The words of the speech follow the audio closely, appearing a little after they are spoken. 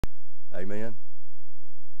Amen?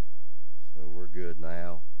 So we're good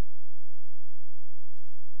now.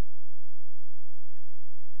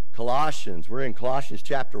 Colossians, we're in Colossians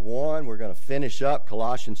chapter 1. We're going to finish up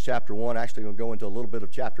Colossians chapter 1. Actually, going to go into a little bit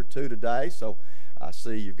of chapter 2 today. So I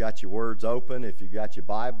see you've got your words open. If you've got your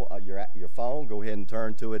Bible, your phone, go ahead and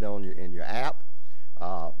turn to it in your app.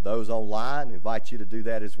 Those online, invite you to do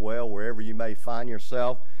that as well, wherever you may find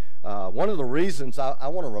yourself. One of the reasons, I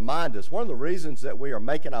want to remind us, one of the reasons that we are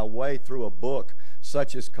making our way through a book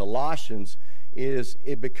such as Colossians is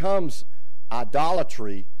it becomes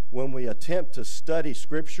idolatry when we attempt to study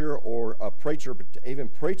Scripture, or a preacher even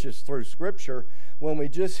preaches through Scripture, when we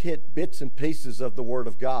just hit bits and pieces of the Word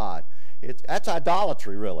of God. That's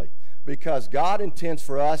idolatry, really, because God intends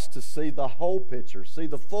for us to see the whole picture, see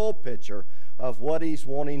the full picture of what He's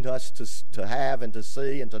wanting us to have and to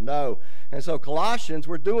see and to know. And so Colossians,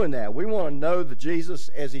 we're doing that. We want to know the Jesus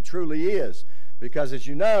as He truly is, because as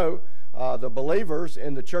you know, the believers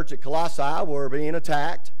in the church at Colossae were being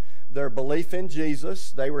attacked. Their belief in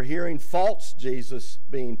Jesus, they were hearing false Jesus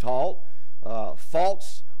being taught,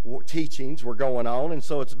 false teachings were going on, and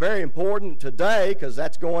so it's very important today, because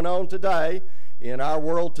that's going on today in our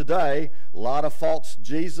world today, a lot of false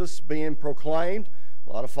Jesus being proclaimed,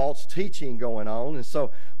 a lot of false teaching going on, and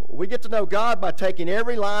so we get to know God by taking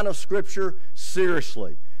every line of Scripture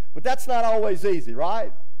seriously. But that's not always easy,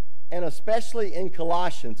 right? And especially in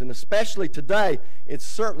Colossians, and especially today, it's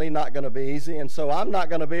certainly not going to be easy, and so I'm not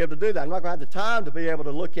going to be able to do that. I'm not going to have the time to be able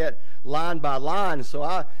to look at line by line,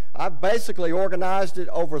 so I've basically organized it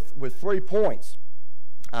with 3 points.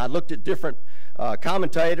 I looked at different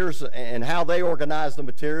commentators and how they organized the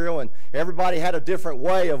material, and everybody had a different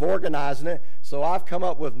way of organizing it, so I've come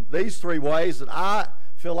up with these 3 ways that I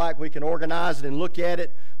feel like we can organize it and look at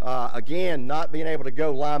it. Again, not being able to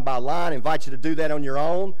go line by line, I invite you to do that on your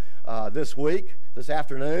own this week, this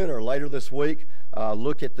afternoon, or later this week.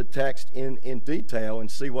 Look at the text in detail and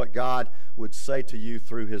see what God would say to you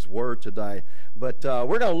through His Word today. But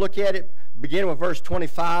we're going to look at it beginning with verse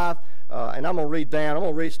 25, and I'm going to read down. I'm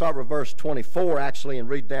going to start with verse 24, actually, and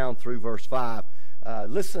read down through verse 5.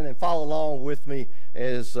 Listen and follow along with me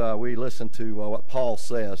as we listen to what Paul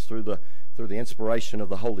says through the inspiration of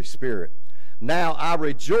the Holy Spirit. Now I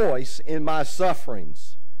rejoice in my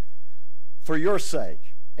sufferings for your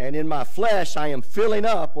sake, and in my flesh I am filling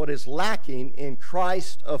up what is lacking in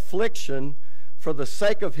Christ's affliction for the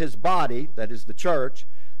sake of His body, that is the church,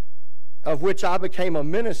 of which I became a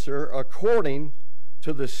minister according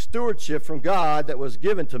to the stewardship from God that was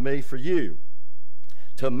given to me for you,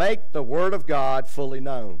 to make the Word of God fully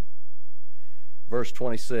known. Verse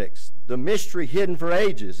 26, the mystery hidden for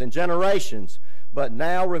ages and generations, but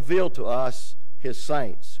now revealed to us, His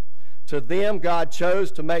saints. To them God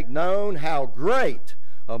chose to make known how great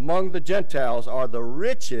among the Gentiles are the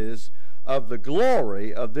riches of the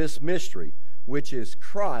glory of this mystery, which is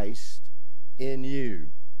Christ in you,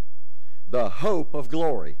 the hope of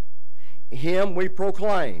glory. Him we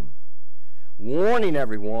proclaim, warning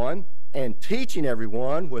everyone and teaching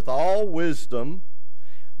everyone with all wisdom,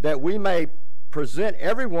 that we may present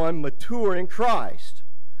everyone mature in Christ.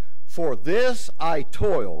 For this I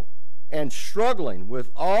toil, and struggling with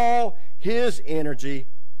all His energy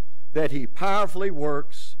that He powerfully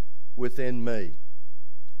works within me.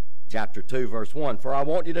 Chapter 2, verse 1, for I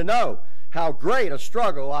want you to know how great a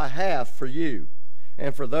struggle I have for you,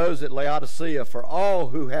 and for those at Laodicea, for all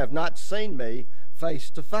who have not seen me face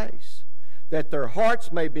to face, that their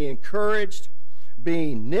hearts may be encouraged,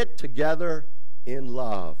 being knit together in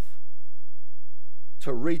love,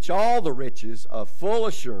 to reach all the riches of full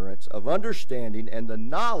assurance of understanding and the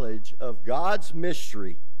knowledge of God's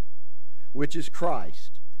mystery, which is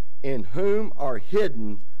Christ, in whom are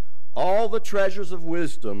hidden all the treasures of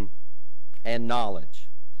wisdom and knowledge.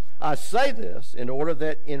 I say this in order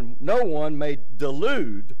that no one may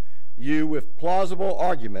delude you with plausible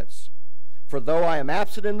arguments. For though I am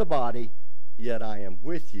absent in the body, yet I am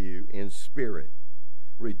with you in spirit,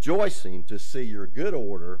 rejoicing to see your good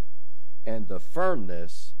order and the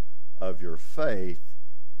firmness of your faith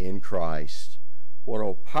in Christ. What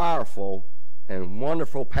a powerful and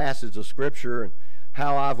wonderful passage of Scripture, and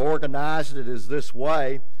how I've organized it is this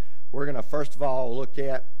way. We're going to first of all look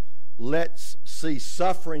at, let's see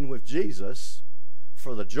suffering with Jesus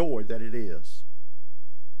for the joy that it is.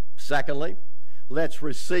 Secondly, let's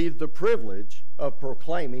receive the privilege of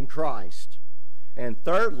proclaiming Christ. And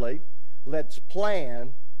thirdly, let's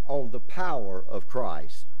plan on the power of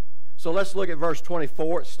Christ. So let's look at verse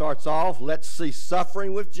 24. It starts off, let's see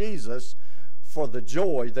suffering with Jesus for the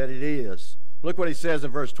joy that it is. Look what he says in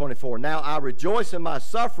verse 24. Now I rejoice in my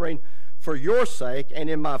suffering for your sake, and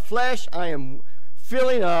in my flesh I am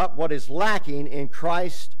filling up what is lacking in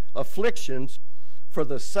Christ's afflictions for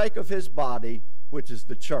the sake of his body, which is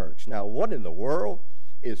the church. Now, what in the world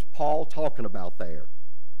is Paul talking about there?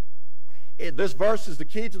 This verse is the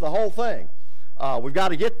key to the whole thing. We've got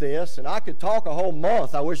to get this, and I could talk a whole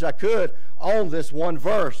month, I wish I could, on this one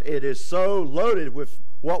verse. It is so loaded with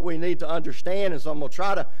what we need to understand, and so I'm going to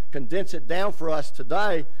try to condense it down for us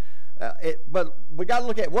today. But we got to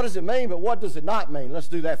look at what does it mean, but what does it not mean? Let's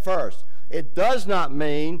do that first. It does not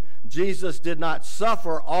mean Jesus did not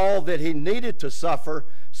suffer all that he needed to suffer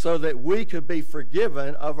so that we could be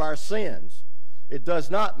forgiven of our sins. It does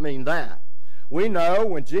not mean that. We know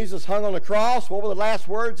when Jesus hung on the cross, what were the last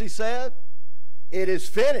words he said? It is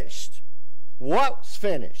finished. What's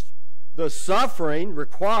finished? The suffering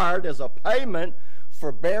required as a payment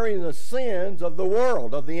for bearing the sins of the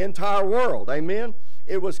world, of the entire world. Amen?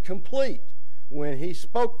 It was complete when he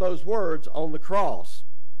spoke those words on the cross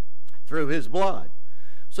through his blood.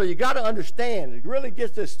 So you got to understand, it really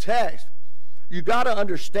gets this text, you got to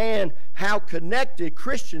understand how connected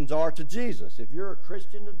Christians are to Jesus. If you're a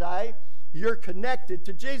Christian today, you're connected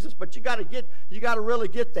to Jesus, but you got to really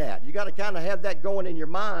get that. You got to kind of have that going in your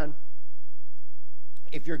mind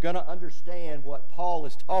if you're going to understand what Paul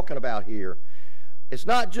is talking about here. It's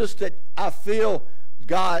not just that I feel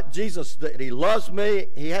Jesus, that he loves me,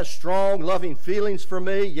 he has strong, loving feelings for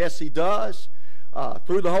me. Yes, he does,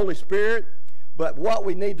 through the Holy Spirit. But what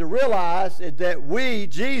we need to realize is that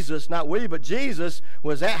Jesus, not we, but Jesus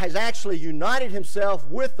has actually united himself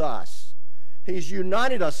with us. He's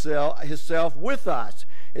united himself with us.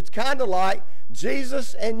 It's kind of like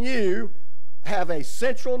Jesus and you have a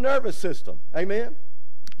central nervous system. Amen?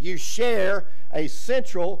 You share a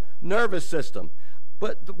central nervous system.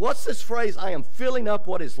 But what's this phrase, I am filling up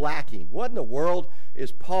what is lacking? What in the world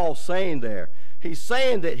is Paul saying there? He's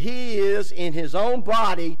saying that he is in his own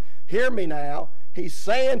body, hear me now, he's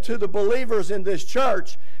saying to the believers in this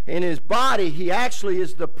church, in his body, he actually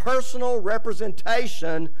is the personal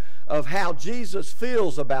representation of how Jesus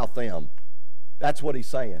feels about them. That's what he's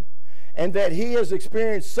saying. And that he has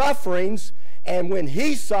experienced sufferings, and when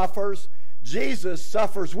he suffers, Jesus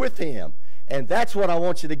suffers with him. And that's what I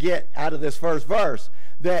want you to get out of this first verse,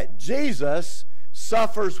 that Jesus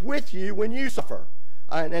suffers with you when you suffer.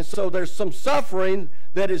 And so there's some suffering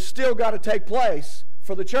that has still got to take place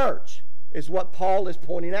for the church, is what Paul is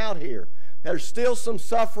pointing out here. There's still some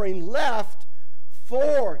suffering left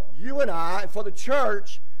for you and I, for the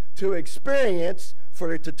church to experience,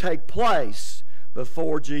 for it to take place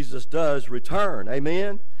before Jesus does return.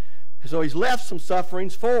 Amen? So he's left some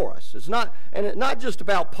sufferings for us. It's not just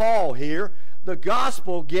about Paul here. The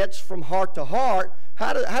gospel gets from heart to heart.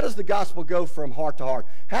 How does the gospel go from heart to heart?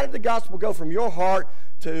 How did the gospel go from your heart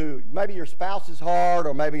to maybe your spouse's heart,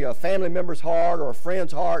 or maybe a family member's heart, or a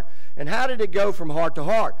friend's heart? And how did it go from heart to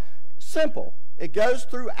heart? Simple. It goes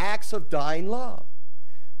through acts of dying love.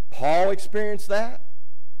 Paul experienced that.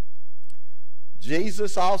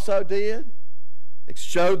 Jesus also did. It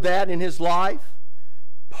showed that in his life.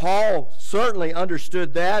 Paul certainly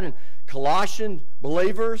understood that, and Colossian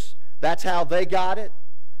believers, that's how they got it.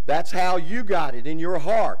 That's how you got it in your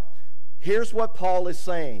heart. Here's what Paul is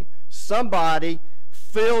saying. Somebody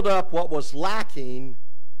filled up what was lacking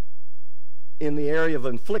in the area of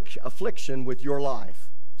affliction with your life.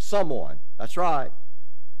 Someone. That's right.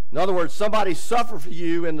 In other words, somebody suffered for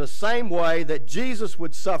you in the same way that Jesus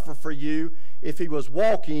would suffer for you if he was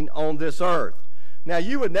walking on this earth. Now,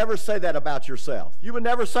 you would never say that about yourself. You would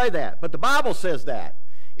never say that. But the Bible says that.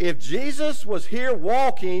 If Jesus was here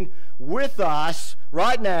walking with us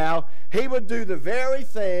right now, he would do the very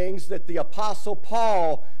things that the Apostle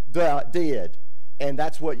Paul did. And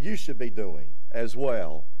that's what you should be doing as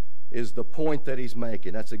well, is the point that he's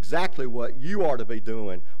making. That's exactly what you are to be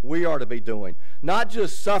doing, we are to be doing. Not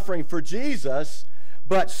just suffering for Jesus,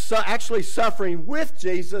 but actually suffering with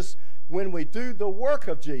Jesus when we do the work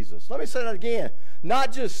of Jesus. Let me say that again.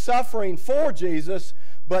 Not just suffering for Jesus,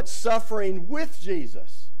 but suffering with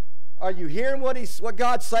Jesus. Are you hearing what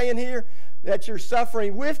God's saying here? That you're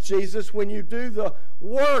suffering with Jesus when you do the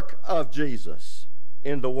work of Jesus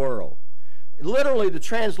in the world. Literally, the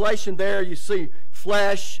translation there, you see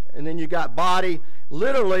flesh, and then you got body.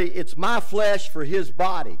 Literally, it's my flesh for his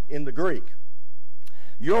body in the Greek.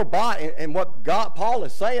 Your body, and what Paul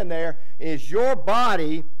is saying there is your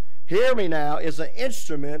body, hear me now, is an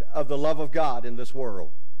instrument of the love of God in this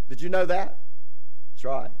world. Did you know that? That's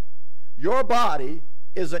right. Your body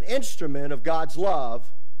is an instrument of God's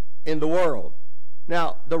love in the world.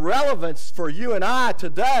 Now, the relevance for you and I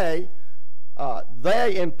today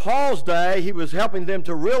in Paul's day, he was helping them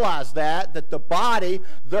to realize that the body,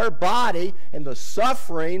 their body, and the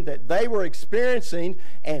suffering that they were experiencing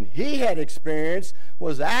and he had experienced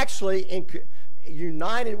was actually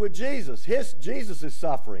united with Jesus. Jesus'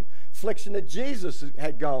 suffering, affliction that Jesus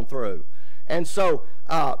had gone through. And so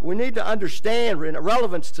we need to understand in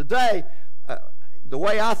relevance today, the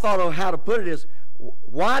way I thought of how to put it is,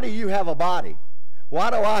 why do you have a body?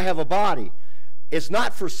 Why do I have a body? It's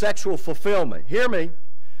not for sexual fulfillment. Hear me.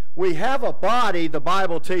 We have a body, the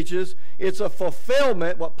Bible teaches. It's a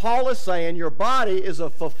fulfillment. What Paul is saying, your body is a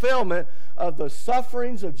fulfillment of the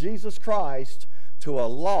sufferings of Jesus Christ to a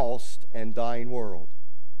lost and dying world.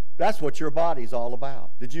 That's what your body's all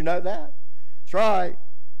about. Did you know that? That's right.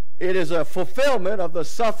 It is a fulfillment of the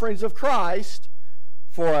sufferings of Christ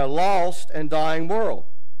for a lost and dying world.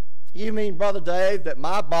 You mean, Brother Dave, that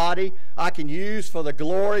my body I can use for the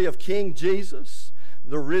glory of King Jesus,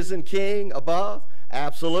 the risen King above?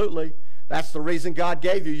 Absolutely. That's the reason God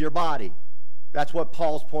gave you your body. That's what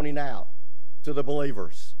Paul's pointing out to the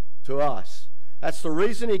believers, to us. That's the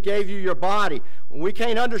reason he gave you your body. When we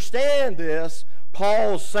can't understand this,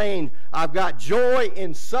 Paul's saying, I've got joy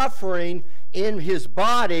in suffering in his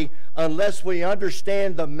body unless we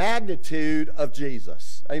understand the magnitude of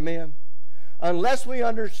Jesus. Amen? Unless we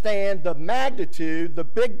understand the magnitude, the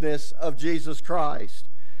bigness of Jesus Christ.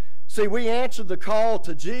 See, we answered the call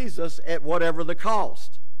to Jesus at whatever the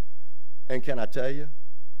cost. And can I tell you,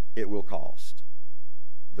 it will cost.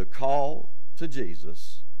 The call to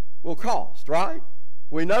Jesus will cost, right?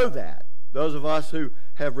 We know that. Those of us who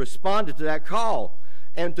have responded to that call.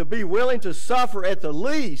 And to be willing to suffer at the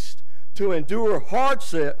least, to endure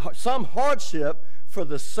hardship, some hardship for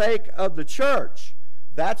the sake of the church.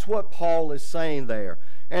 That's what Paul is saying there.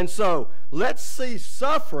 And so let's see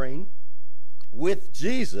suffering with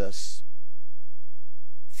Jesus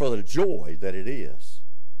for the joy that it is.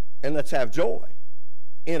 And let's have joy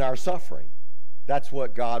in our suffering. That's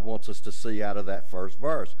what God wants us to see out of that first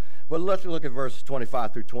verse. But let's look at verses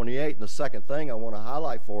 25 through 28. And the second thing I want to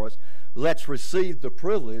highlight for us, let's receive the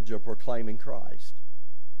privilege of proclaiming Christ.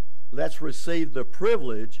 Let's receive the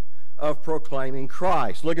privilege of proclaiming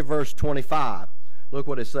Christ. Look at verse 25. Look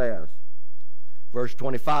what it says. Verse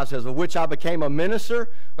 25 says, of which I became a minister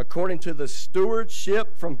according to the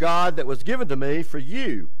stewardship from God that was given to me for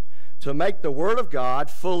you, to make the word of God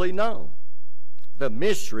fully known. The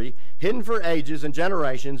mystery hidden for ages and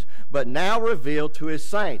generations, but now revealed to his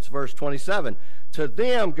saints. Verse 27, to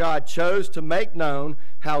them God chose to make known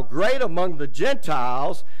how great among the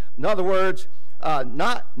Gentiles, in other words,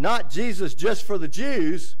 not Jesus just for the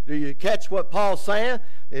Jews. Do you catch what Paul's saying?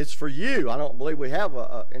 It's for you. I don't believe we have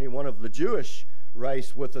anyone of the Jewish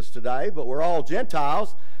race with us today, but we're all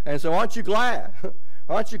Gentiles. And so aren't you glad?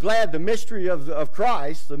 Aren't you glad the mystery of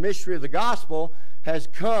Christ, the mystery of the gospel, has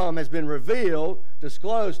been revealed,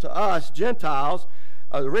 disclosed to us, Gentiles,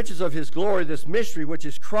 the riches of his glory, this mystery, which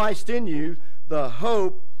is Christ in you, the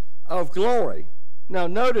hope of glory. Now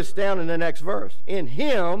notice down in the next verse, in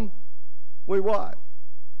him we what?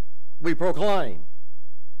 We proclaim.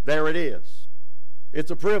 There it is.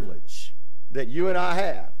 It's a privilege that you and I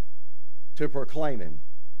have to proclaim him.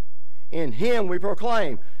 In him we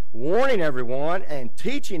proclaim, warning everyone and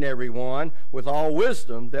teaching everyone with all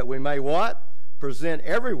wisdom, that we may what? Present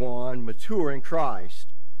everyone mature in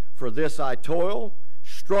Christ. For this I toil,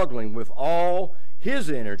 struggling with all his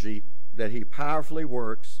energy that he powerfully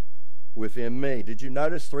works within me. Did you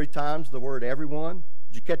notice 3 times the word everyone?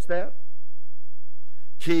 Did you catch that?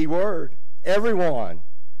 Key word, everyone.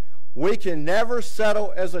 We can never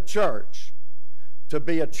settle as a church to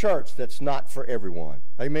be a church that's not for everyone.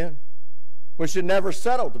 Amen? We should never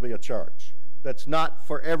settle to be a church that's not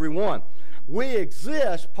for everyone. We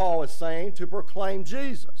exist, Paul is saying, to proclaim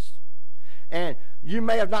Jesus. And you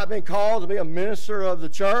may have not been called to be a minister of the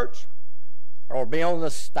church or be on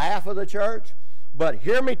the staff of the church, but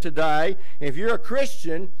hear me today, if you're a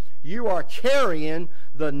Christian, you are carrying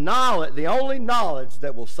the knowledge, the only knowledge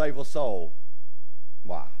that will save a soul.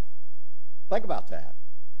 Wow. Think about that.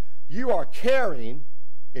 You are carrying,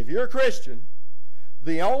 if you're a Christian,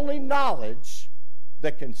 the only knowledge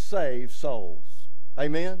that can save souls.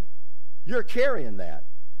 Amen? You're carrying that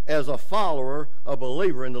as a follower, a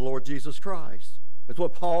believer in the Lord Jesus Christ. That's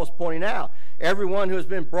what Paul's pointing out. Everyone who has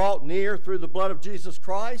been brought near through the blood of Jesus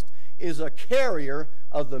Christ is a carrier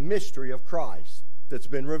of the mystery of Christ that's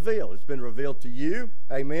been revealed. It's been revealed to you.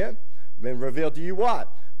 Amen? Been revealed to you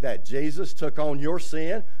what? That Jesus took on your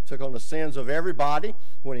sin, took on the sins of everybody.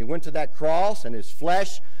 When he went to that cross, and his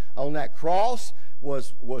flesh on that cross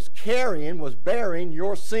was bearing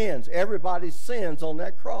your sins, everybody's sins on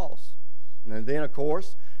that cross. And then, of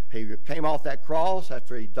course, He came off that cross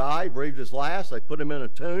after he died, breathed his last. They put him in a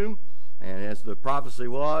tomb, and as the prophecy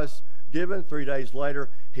was given, 3 days later,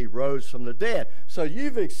 he rose from the dead. So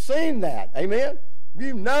you've seen that, amen?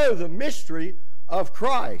 You know the mystery of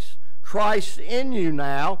Christ. Christ in you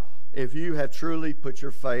now, if you have truly put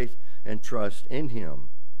your faith and trust in him.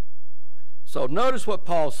 So notice what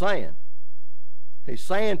Paul's saying. He's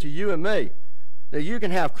saying to you and me that you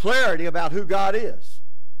can have clarity about who God is.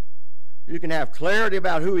 You can have clarity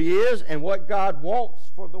about who he is and what God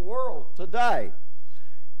wants for the world today.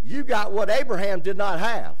 You got what Abraham did not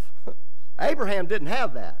have. Abraham didn't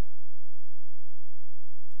have that.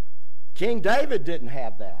 King David didn't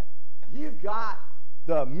have that. You've got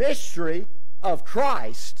the mystery of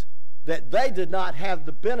Christ that they did not have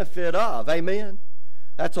the benefit of. Amen?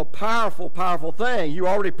 That's a powerful, powerful thing. You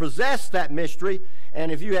already possess that mystery,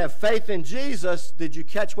 and if you have faith in Jesus, did you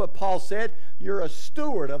catch what Paul said? You're a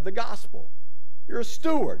steward of the gospel. You're a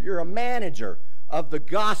steward. You're a manager of the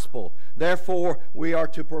gospel. Therefore, we are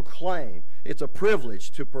to proclaim. It's a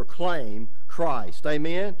privilege to proclaim Christ.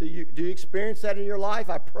 Amen? Do you experience that in your life?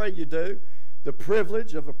 I pray you do. The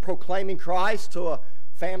privilege of proclaiming Christ to a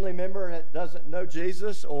family member that doesn't know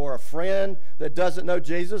Jesus, or a friend that doesn't know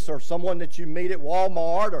Jesus, or someone that you meet at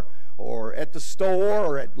Walmart or at the store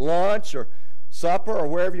or at lunch or supper or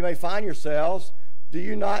wherever you may find yourselves. Do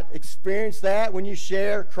you not experience that when you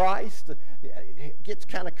share Christ? It gets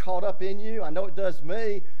kind of caught up in you. I know it does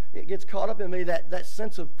me. It gets caught up in me, that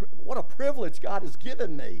sense of what a privilege God has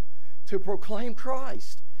given me to proclaim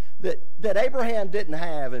Christ that Abraham didn't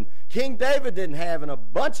have, and King David didn't have, and a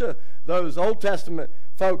bunch of those Old Testament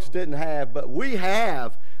folks didn't have, but we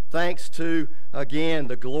have, thanks to, again,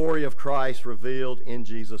 the glory of Christ revealed in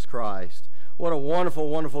Jesus Christ. What a wonderful,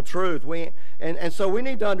 wonderful truth. And so we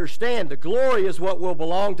need to understand the glory is what will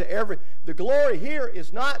belong to every. The glory here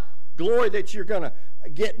is not glory that you're going to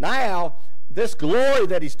get now. This glory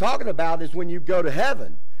that he's talking about is when you go to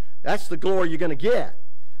heaven. That's the glory you're going to get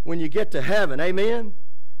when you get to heaven. Amen?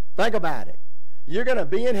 Think about it. You're going to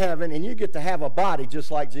be in heaven, and you get to have a body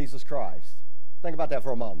just like Jesus Christ. Think about that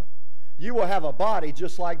for a moment. You will have a body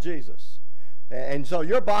just like Jesus. And so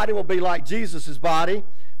your body will be like Jesus' body.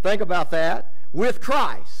 Think about that. With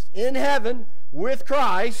Christ. In heaven, with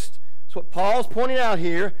Christ. That's what Paul's pointing out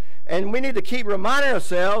here. And we need to keep reminding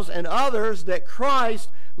ourselves and others that Christ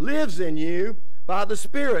lives in you by the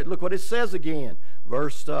Spirit. Look what it says again.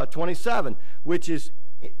 Verse 27. Which is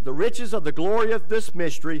the riches of the glory of this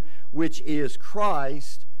mystery, which is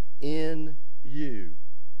Christ in you.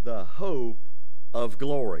 The hope of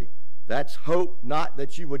glory. That's hope not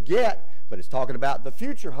that you would get, but it's talking about the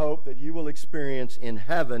future hope that you will experience in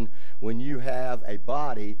heaven when you have a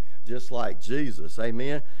body just like Jesus.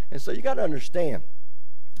 Amen? And so you got to understand,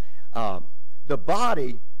 the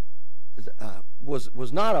body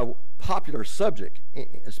was not a popular subject,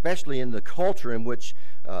 especially in the culture in which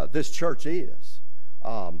this church is.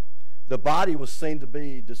 The body was seen to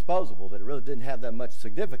be disposable, that it really didn't have that much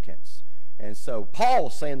significance. And so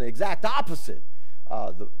Paul's saying the exact opposite.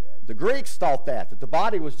 The Greeks thought that the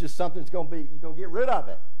body was just something that's going to be, you're going to get rid of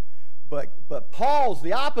it. But Paul's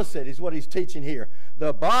the opposite is what he's teaching here.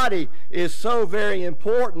 The body is so very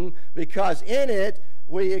important because in it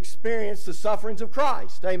we experience the sufferings of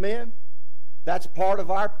Christ. Amen? That's part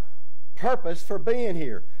of our purpose for being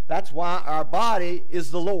here. That's why our body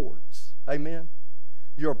is the Lord's. Amen?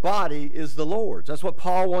 Your body is the Lord's. That's what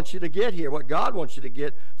Paul wants you to get here, what God wants you to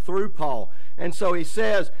get through Paul. And so he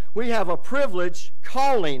says we have a privilege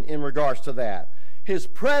calling in regards to that. His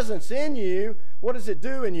presence in you, what does it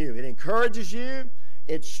do in you? It encourages you,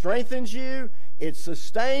 it strengthens you, it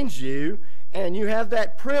sustains you, and you have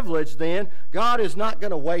that privilege then. God is not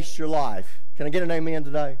going to waste your life. Can I get an amen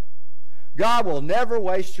today? God will never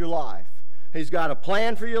waste your life. He's got a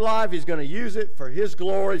plan for your life. He's going to use it for His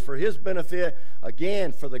glory, for His benefit.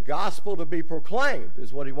 Again, for the gospel to be proclaimed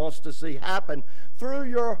is what He wants to see happen through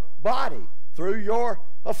your body, through your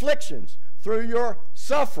afflictions, through your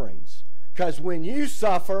sufferings. Because when you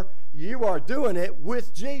suffer, you are doing it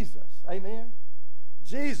with Jesus. Amen?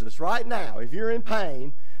 Jesus, right now, if you're in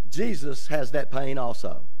pain, Jesus has that pain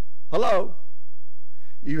also. Hello?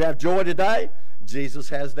 You have joy today? Jesus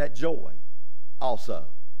has that joy also.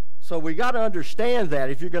 So we got to understand that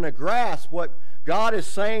if you're going to grasp what God is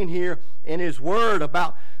saying here in His Word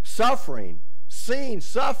about suffering, seeing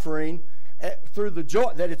suffering through the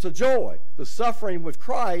joy, that it's a joy. The suffering with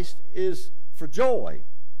Christ is for joy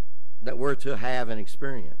that we're to have and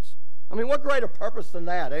experience. I mean, what greater purpose than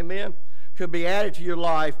that, amen, could be added to your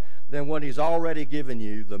life than what He's already given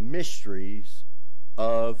you, the mysteries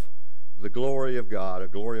of the glory of God, the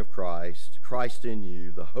glory of Christ, Christ in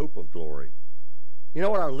you, the hope of glory. You know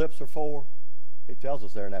what our lips are for? He tells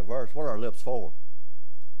us there in that verse. What are our lips for?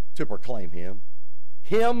 To proclaim Him.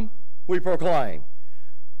 Him we proclaim.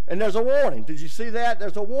 And there's a warning. Did you see that?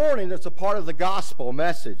 There's a warning that's a part of the gospel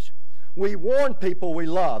message. We warn people we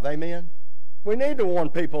love. Amen? We need to warn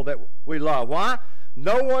people that we love. Why?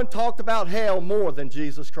 No one talked about hell more than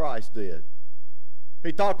Jesus Christ did.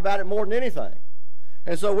 He talked about it more than anything.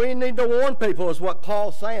 And so we need to warn people, is what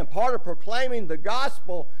Paul's saying. Part of proclaiming the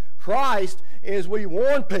gospel, Christ, is we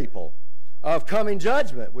warn people of coming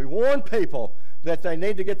judgment. We warn people that they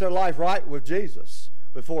need to get their life right with Jesus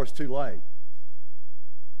before it's too late.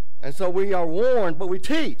 And so we are warned, but we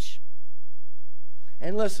teach.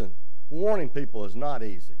 And listen, warning people is not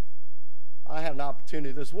easy. I had an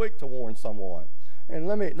opportunity this week to warn someone. And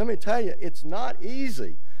let me tell you, it's not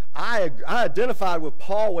easy. I identified with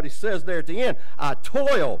Paul what he says there at the end. I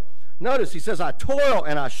toil. Notice he says, I toil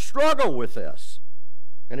and I struggle with this.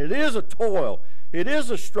 And it is a toil. It is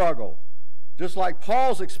a struggle. Just like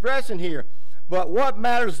Paul's expressing here. But what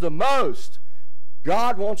matters the most,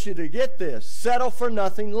 God wants you to get this. Settle for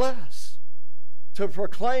nothing less. To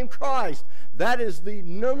proclaim Christ. That is the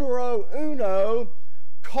numero uno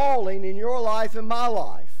calling in your life and my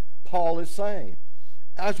life, Paul is saying.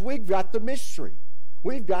 As we've got the mystery.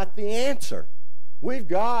 We've got the answer. We've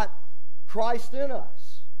got Christ in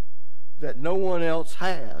us that no one else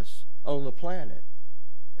has on the planet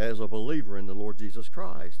as a believer in the Lord Jesus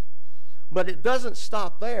Christ. But it doesn't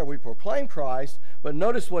stop there. We proclaim Christ, but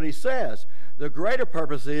notice what he says. The greater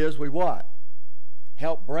purpose is we what?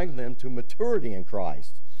 Help bring them to maturity in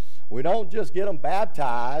Christ. We don't just get them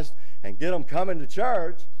baptized and get them coming to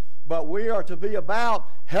church, but we are to be about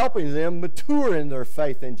helping them mature in their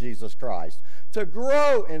faith in Jesus Christ, to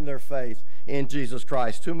grow in their faith in Jesus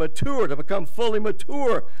Christ, to mature, to become fully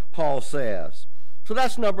mature, Paul says. So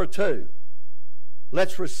that's number 2.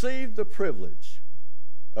 Let's receive the privilege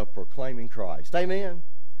of proclaiming Christ. Amen?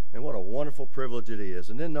 And what a wonderful privilege it is.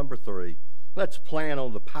 And then number 3, let's plan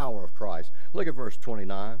on the power of Christ. Look at verse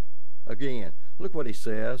 29. Again, look what he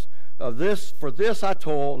says. For this I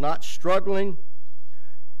toil, not struggling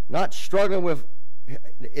with,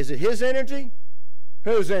 is it his energy?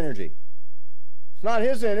 Whose energy? It's not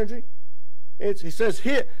his energy. He says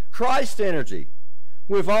Christ's energy.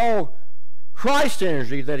 With all Christ's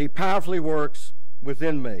energy that he powerfully works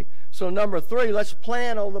within me. So number 3, let's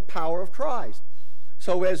plan on the power of Christ.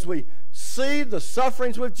 So as we see the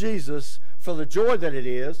sufferings with Jesus for the joy that it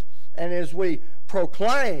is, and as we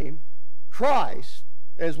proclaim Christ,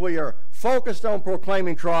 as we are focused on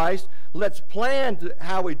proclaiming Christ, let's plan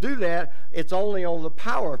how we do that. It's only on the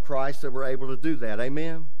power of Christ that we're able to do that.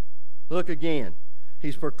 Amen? Look again.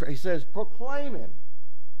 He says proclaim Him.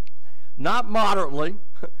 Not moderately.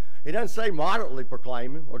 He doesn't say moderately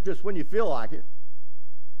proclaim Him, or just when you feel like it.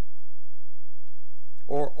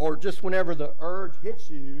 Or just whenever the urge hits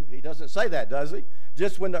you. He doesn't say that, does he?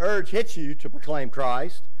 Just when the urge hits you to proclaim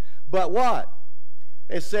Christ. But what?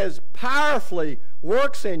 It says powerfully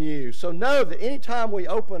works in you. So know that anytime we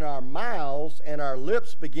open our mouths and our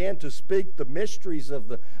lips begin to speak the mysteries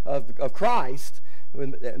of Christ,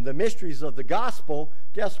 the mysteries of the gospel,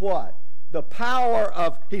 guess what? The power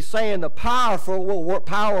of, he's saying the power will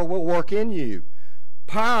work in you.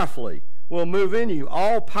 Powerfully will move in you.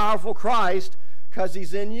 All-powerful Christ, because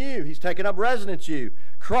he's in you. He's taken up residence in you.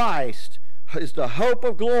 Christ is the hope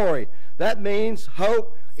of glory. That means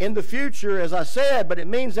hope in the future, as I said, but it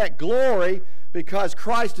means that glory, because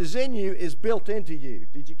Christ is in you, is built into you.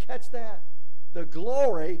 Did you catch that? The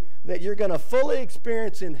glory that you're going to fully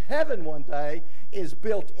experience in heaven one day is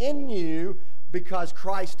built in you because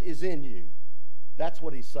Christ is in you. That's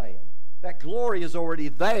what he's saying. That glory is already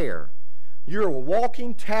there. You're a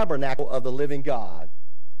walking tabernacle of the living God.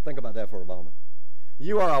 Think about that for a moment.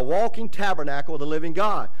 You are a walking tabernacle of the living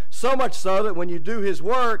God. So much so that when you do his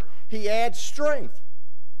work, he adds strength.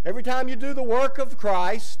 Every time you do the work of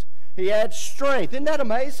Christ, he adds strength. Isn't that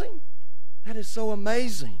amazing? That is so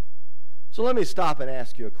amazing. So let me stop and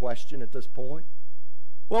ask you a question at this point.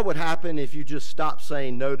 What would happen if you just stopped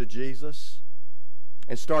saying no to Jesus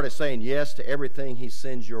and started saying yes to everything he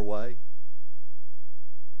sends your way?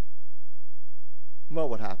 What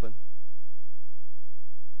would happen?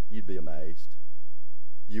 You'd be amazed.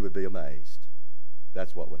 You would be amazed.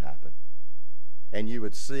 That's what would happen. And you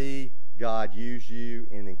would see God use you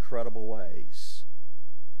in incredible ways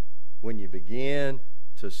when you begin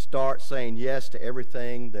to start saying yes to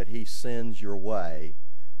everything that he sends your way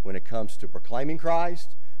when it comes to proclaiming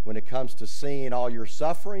Christ, when it comes to seeing all your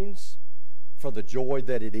sufferings for the joy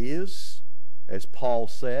that it is, as Paul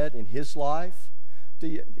said in his life.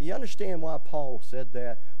 Do you understand why Paul said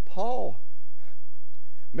that? Paul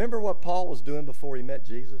Remember what Paul was doing before he met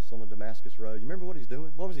Jesus on the Damascus Road? You remember what he's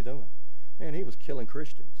doing? What was he doing? Man, he was killing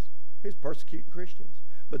Christians. He was persecuting Christians.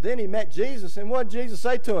 But then he met Jesus, and what did Jesus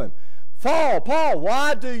say to him? Paul,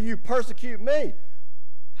 why do you persecute me?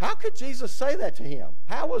 How could Jesus say that to him?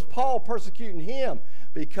 How was Paul persecuting him?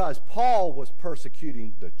 Because Paul was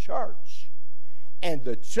persecuting the church. And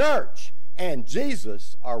the church and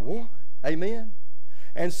Jesus are one. Amen?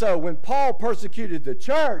 And so when Paul persecuted the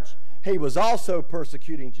church, he was also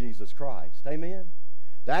persecuting Jesus Christ. Amen?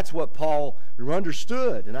 That's what Paul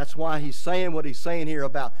understood, and that's why he's saying what he's saying here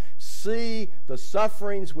about see the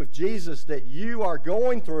sufferings with Jesus that you are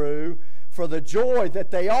going through for the joy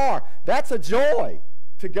that they are. That's a joy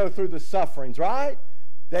to go through the sufferings, right?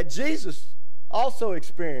 That Jesus also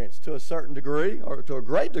experienced to a certain degree, or to a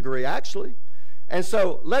great degree, actually. And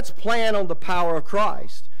so let's plan on the power of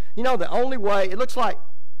Christ. You know, the only way, it looks like,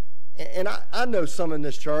 and I know some in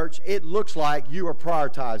this church, it looks like you are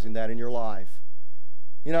prioritizing that in your life.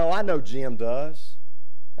 You know, I know Jim does,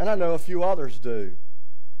 and I know a few others do.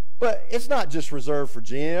 But it's not just reserved for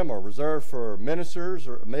Jim or reserved for ministers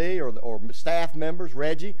or me or staff members,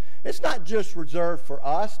 Reggie. It's not just reserved for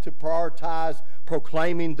us to prioritize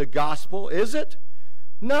proclaiming the gospel, is it?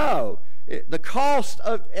 No. The cost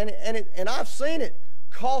of, and I've seen it,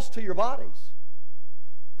 cost to your bodies.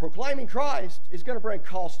 Proclaiming Christ is going to bring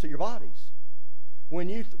cost to your bodies. When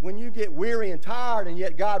you get weary and tired, and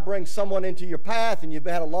yet God brings someone into your path, and you've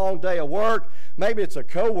had a long day of work, maybe it's a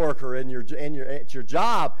coworker at your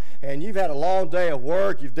job, and you've had a long day of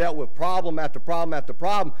work, you've dealt with problem after problem after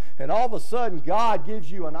problem, and all of a sudden God gives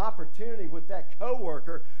you an opportunity with that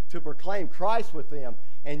coworker to proclaim Christ with them,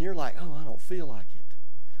 and you're like, oh, I don't feel like it.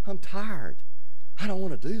 I'm tired. I don't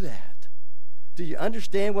want to do that. Do you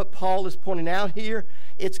understand what Paul is pointing out here?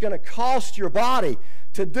 It's going to cost your body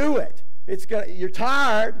to do it. You're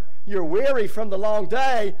tired, you're weary from the long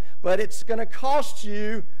day, but it's going to cost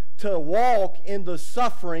you to walk in the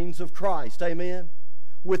sufferings of Christ, amen,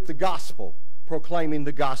 with the gospel, proclaiming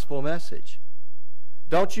the gospel message.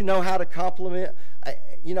 Don't you know how to compliment?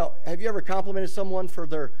 You know, have you ever complimented someone for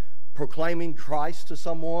their proclaiming Christ to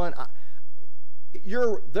someone?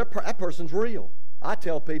 That person's real. I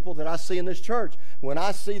tell people that I see in this church, when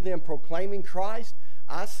I see them proclaiming Christ,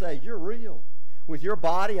 I say, you're real. With your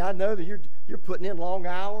body, I know that you're putting in long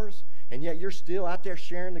hours, and yet you're still out there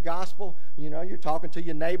sharing the gospel. You know, you're talking to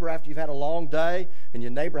your neighbor after you've had a long day, and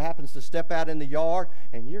your neighbor happens to step out in the yard,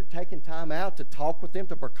 and you're taking time out to talk with them,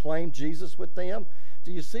 to proclaim Jesus with them.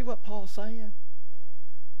 Do you see what Paul's saying?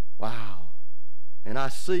 Wow. And I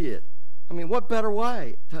see it. I mean, what better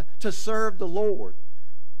way to serve the Lord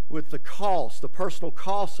with the costs, the personal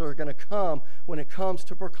costs that are going to come when it comes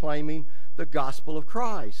to proclaiming the gospel of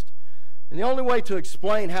Christ. And the only way to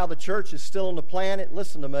explain how the church is still on the planet,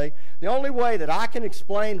 listen to me, the only way that I can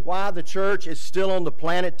explain why the church is still on the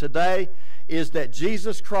planet today is that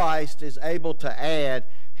Jesus Christ is able to add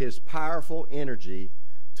his powerful energy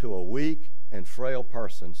to a weak and frail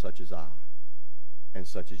person such as I and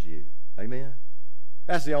such as you. Amen?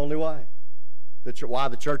 That's the only way. Why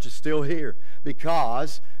the church is still here.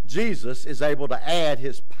 Because Jesus is able to add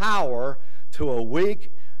his power to a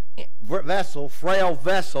weak vessel, frail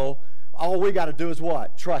vessel. All we got to do is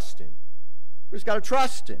what? Trust him. We just got to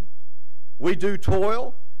trust him. We do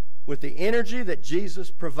toil with the energy that Jesus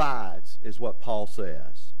provides, is what Paul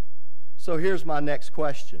says. So here's my next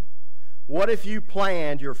question. What if you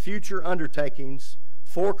planned your future undertakings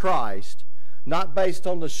for Christ, not based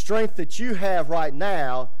on the strength that you have right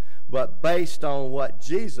now, but based on what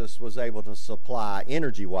Jesus was able to supply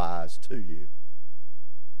energy-wise to you?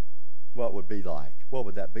 What would be like? What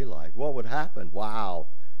would that be like? What would happen? Wow.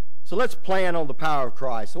 So let's plan on the power of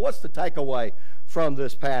Christ. So what's the takeaway from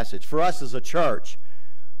this passage? For us as a church,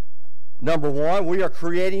 number one, we are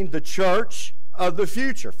creating the church of the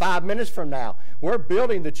future. 5 minutes from now, we're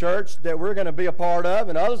building the church that we're going to be a part of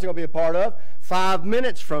and others are going to be a part of 5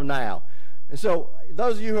 minutes from now. And so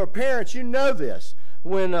those of you who are parents, you know this.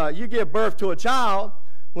 When you give birth to a child,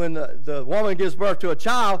 when the woman gives birth to a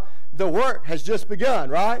child, the work has just begun,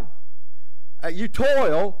 right? You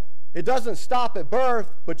toil. It doesn't stop at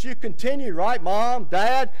birth, but you continue, right, Mom,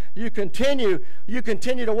 Dad? You continue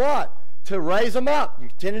to what? To raise them up. You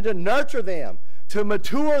continue to nurture them, to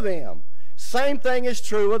mature them. Same thing is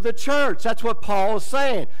true of the church. That's what Paul is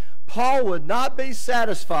saying. Paul would not be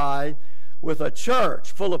satisfied with a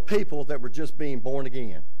church full of people that were just being born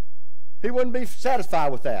again. He wouldn't be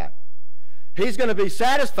satisfied with that. He's going to be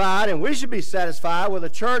satisfied, and we should be satisfied with a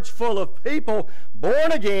church full of people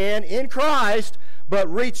born again in Christ,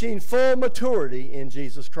 but reaching full maturity in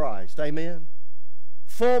Jesus Christ. Amen?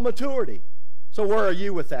 Full maturity. So where are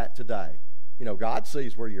you with that today? You know, God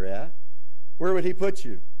sees where you're at. Where would he put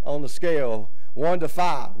you on the scale? 1 to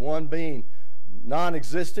 5. 1 being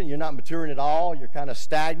non-existent, you're not maturing at all, you're kind of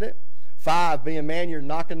stagnant. 5 being, man, you're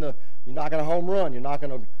knocking a home run, you're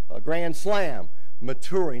knocking a grand slam,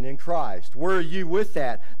 maturing in Christ. Where are you with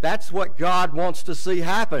that? That's what God wants to see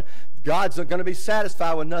happen. God's going to be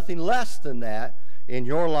satisfied with nothing less than that in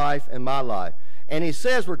your life and my life. And he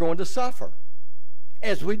says we're going to suffer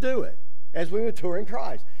as we do it, as we mature in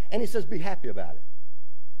Christ. And he says be happy about it.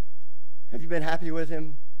 Have you been happy with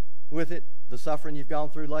him, with it, the suffering you've gone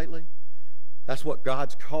through lately? That's what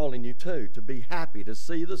God's calling you to be happy, to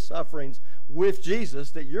see the sufferings with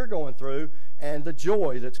Jesus that you're going through and the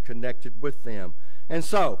joy that's connected with them. And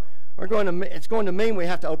so, it's going to mean we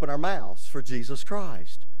have to open our mouths for Jesus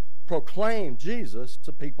Christ. Proclaim Jesus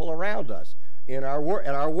to people around us, at our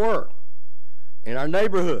work, in our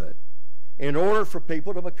neighborhood, in order for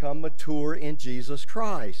people to become mature in Jesus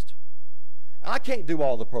Christ. I can't do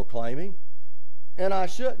all the proclaiming, and I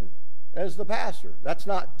shouldn't as the pastor. That's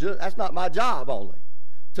not my job only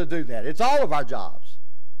to do that. It's all of our jobs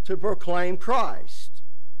to proclaim Christ.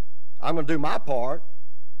 I'm going to do my part.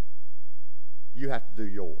 You have to do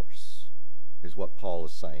yours, is what Paul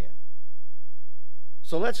is saying.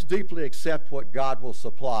 So let's deeply accept what God will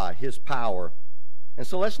supply, his power. And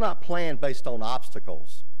so let's not plan based on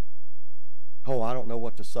obstacles. Oh, I don't know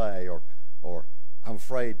what to say, or I'm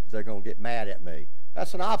afraid they're going to get mad at me.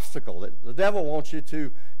 That's an obstacle that the devil wants you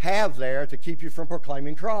to have there to keep you from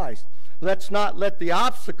proclaiming Christ. Let's not let the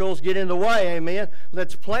obstacles get in the way, amen.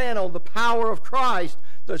 Let's plan on the power of Christ.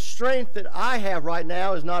 The strength that I have right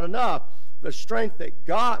now is not enough. The strength that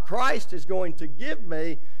Christ is going to give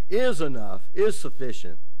me is enough, is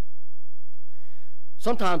sufficient.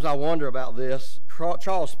 Sometimes I wonder about this.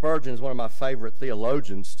 Charles Spurgeon is one of my favorite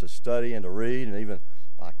theologians to study and to read, and even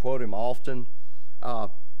I quote him often.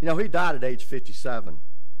 You know, he died at age 57.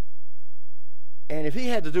 And if he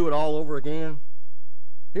had to do it all over again,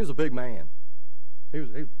 he was a big man. He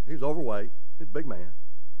was overweight. He was a big man.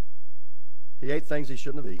 He ate things he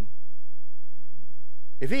shouldn't have eaten.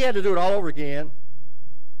 If he had to do it all over again,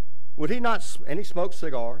 would he not, and he smoked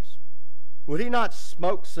cigars, would he not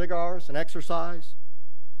smoke cigars and exercise?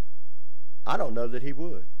 I don't know that he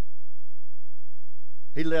would.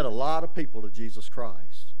 He led a lot of people to Jesus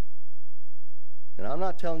Christ. And I'm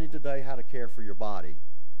not telling you today how to care for your body,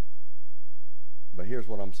 but here's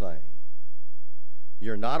what I'm saying.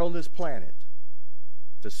 You're not on this planet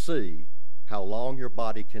to see how long your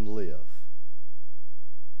body can live.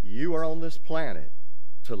 You are on this planet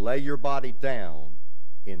to lay your body down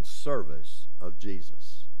in service of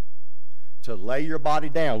Jesus. To lay your body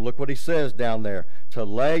down. Look what he says down there. To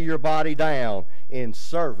lay your body down in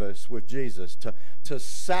service with Jesus. To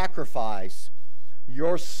sacrifice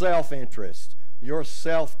your self-interest, your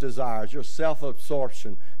self-desires, your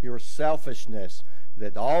self-absorption, your selfishness.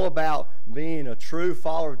 That all about being a true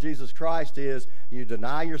follower of Jesus Christ is you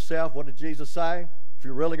deny yourself. What did Jesus say? If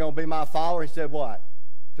you're really going to be my follower, he said what?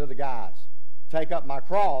 To the guys. Take up my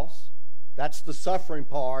cross. That's the suffering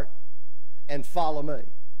part. And follow me.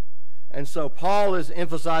 And so Paul is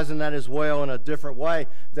emphasizing that as well in a different way,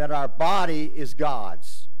 that our body is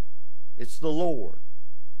God's. It's the Lord.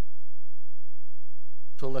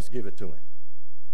 So let's give it to him.